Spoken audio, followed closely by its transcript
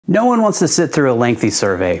No one wants to sit through a lengthy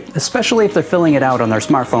survey, especially if they're filling it out on their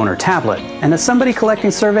smartphone or tablet. And as somebody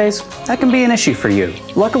collecting surveys, that can be an issue for you.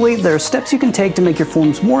 Luckily, there are steps you can take to make your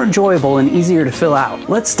forms more enjoyable and easier to fill out.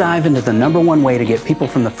 Let's dive into the #1 way to get people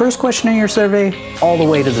from the first question in your survey all the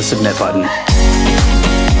way to the submit button.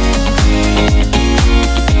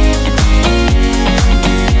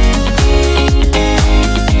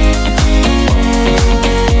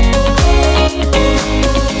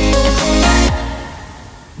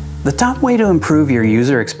 The top way to improve your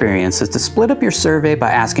user experience is to split up your survey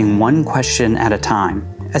by asking one question at a time.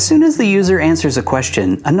 As soon as the user answers a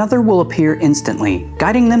question, another will appear instantly,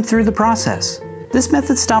 guiding them through the process. This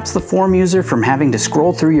method stops the form user from having to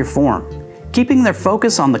scroll through your form, keeping their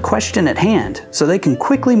focus on the question at hand so they can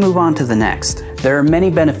quickly move on to the next. There are many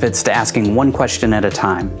benefits to asking one question at a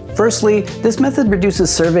time. Firstly, this method reduces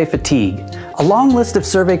survey fatigue. A long list of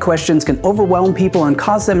survey questions can overwhelm people and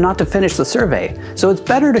cause them not to finish the survey, so it's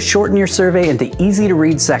better to shorten your survey into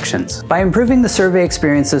easy-to-read sections. By improving the survey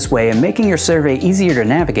experience this way and making your survey easier to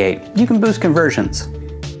navigate, you can boost conversions.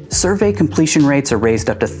 Survey completion rates are raised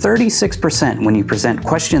up to 36% when you present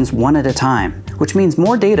questions one at a time, which means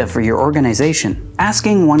more data for your organization.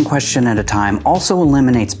 Asking one question at a time also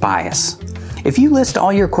eliminates bias. If you list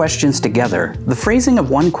all your questions together, the phrasing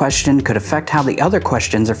of one question could affect how the other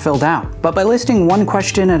questions are filled out. But by listing one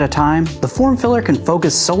question at a time, the form filler can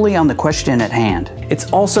focus solely on the question at hand. It's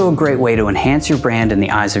also a great way to enhance your brand in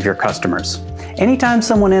the eyes of your customers. Anytime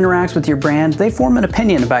someone interacts with your brand, they form an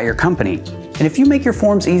opinion about your company. And if you make your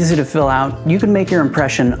forms easy to fill out, you can make your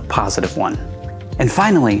impression a positive one. And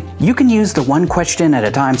finally, you can use the one question at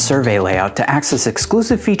a time survey layout to access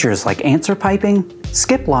exclusive features like answer piping,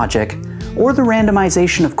 skip logic, or the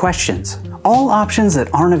randomization of questions, all options that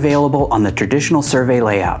aren't available on the traditional survey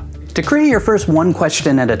layout. To create your first one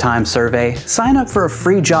question at a time survey, sign up for a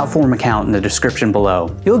free Jotform account in the description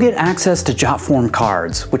below. You'll get access to Jotform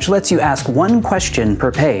Cards, which lets you ask one question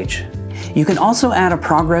per page. You can also add a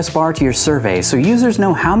progress bar to your survey so users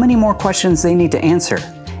know how many more questions they need to answer,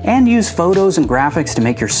 and use photos and graphics to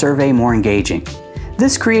make your survey more engaging.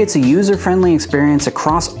 This creates a user-friendly experience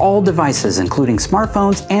across all devices, including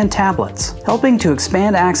smartphones and tablets, helping to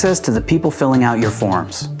expand access to the people filling out your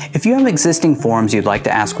forms. If you have existing forms you'd like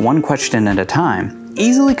to ask one question at a time,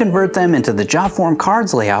 easily convert them into the Jotform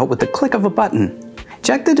Cards layout with the click of a button.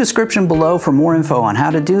 Check the description below for more info on how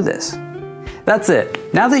to do this. That's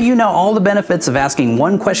it. Now that you know all the benefits of asking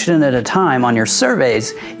one question at a time on your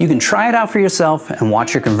surveys, you can try it out for yourself and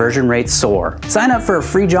watch your conversion rates soar. Sign up for a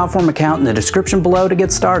free Jotform account in the description below to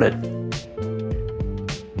get started.